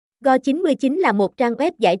Go99 là một trang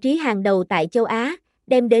web giải trí hàng đầu tại châu Á,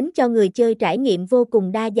 đem đến cho người chơi trải nghiệm vô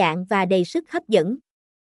cùng đa dạng và đầy sức hấp dẫn.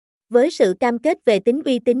 Với sự cam kết về tính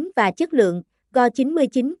uy tín và chất lượng,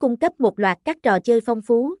 Go99 cung cấp một loạt các trò chơi phong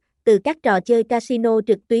phú, từ các trò chơi casino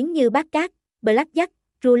trực tuyến như bát cát, blackjack,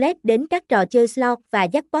 roulette đến các trò chơi slot và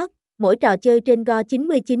jackpot. Mỗi trò chơi trên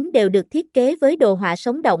Go99 đều được thiết kế với đồ họa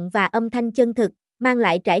sống động và âm thanh chân thực, mang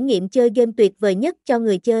lại trải nghiệm chơi game tuyệt vời nhất cho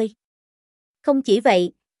người chơi. Không chỉ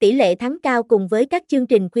vậy, tỷ lệ thắng cao cùng với các chương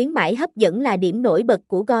trình khuyến mãi hấp dẫn là điểm nổi bật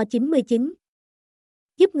của Go99,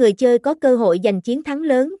 giúp người chơi có cơ hội giành chiến thắng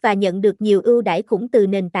lớn và nhận được nhiều ưu đãi khủng từ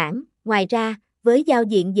nền tảng. Ngoài ra, với giao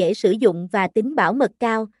diện dễ sử dụng và tính bảo mật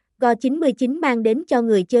cao, Go99 mang đến cho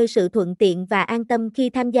người chơi sự thuận tiện và an tâm khi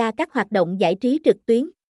tham gia các hoạt động giải trí trực tuyến.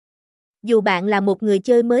 Dù bạn là một người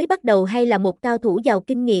chơi mới bắt đầu hay là một cao thủ giàu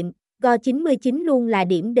kinh nghiệm, Go99 luôn là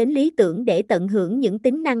điểm đến lý tưởng để tận hưởng những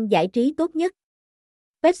tính năng giải trí tốt nhất.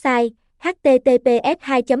 Website: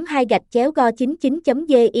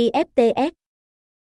 https://go99.gifts